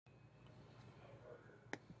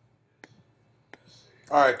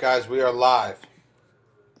Alright guys, we are live.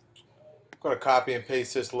 I'm going to copy and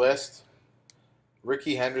paste this list.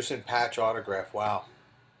 Rickey Henderson patch autograph. Wow.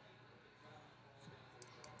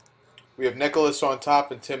 We have Nicholas on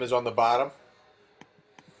top and Tim is on the bottom.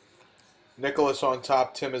 Nicholas on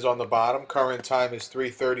top, Tim is on the bottom. Current time is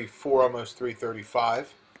 3:34, almost 3:35.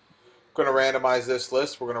 Going to randomize this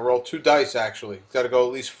list. We're going to roll 2 dice actually. Got to go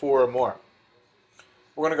at least 4 or more.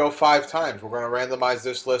 We're going to go 5 times. We're going to randomize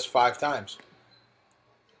this list 5 times.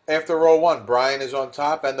 After roll 1, Brian is on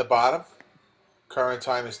top and the bottom. Current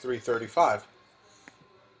time is 3:35.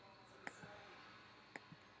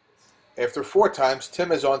 After 4 times,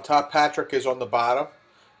 Tim is on top, Patrick is on the bottom.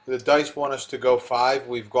 The dice want us to go 5.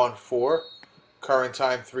 We've gone 4. Current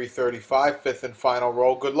time 3:35. 5th and final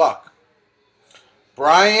roll. Good luck.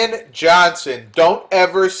 Brian Johnson, don't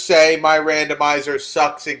ever say my randomizer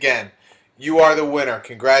sucks again. You are the winner.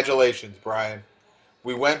 Congratulations, Brian.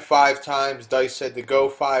 We went 5 times. Dice said to go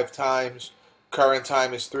 5 times. Current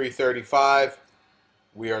time is 3:35.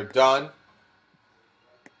 We are done.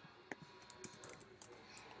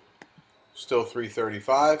 Still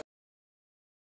 3:35.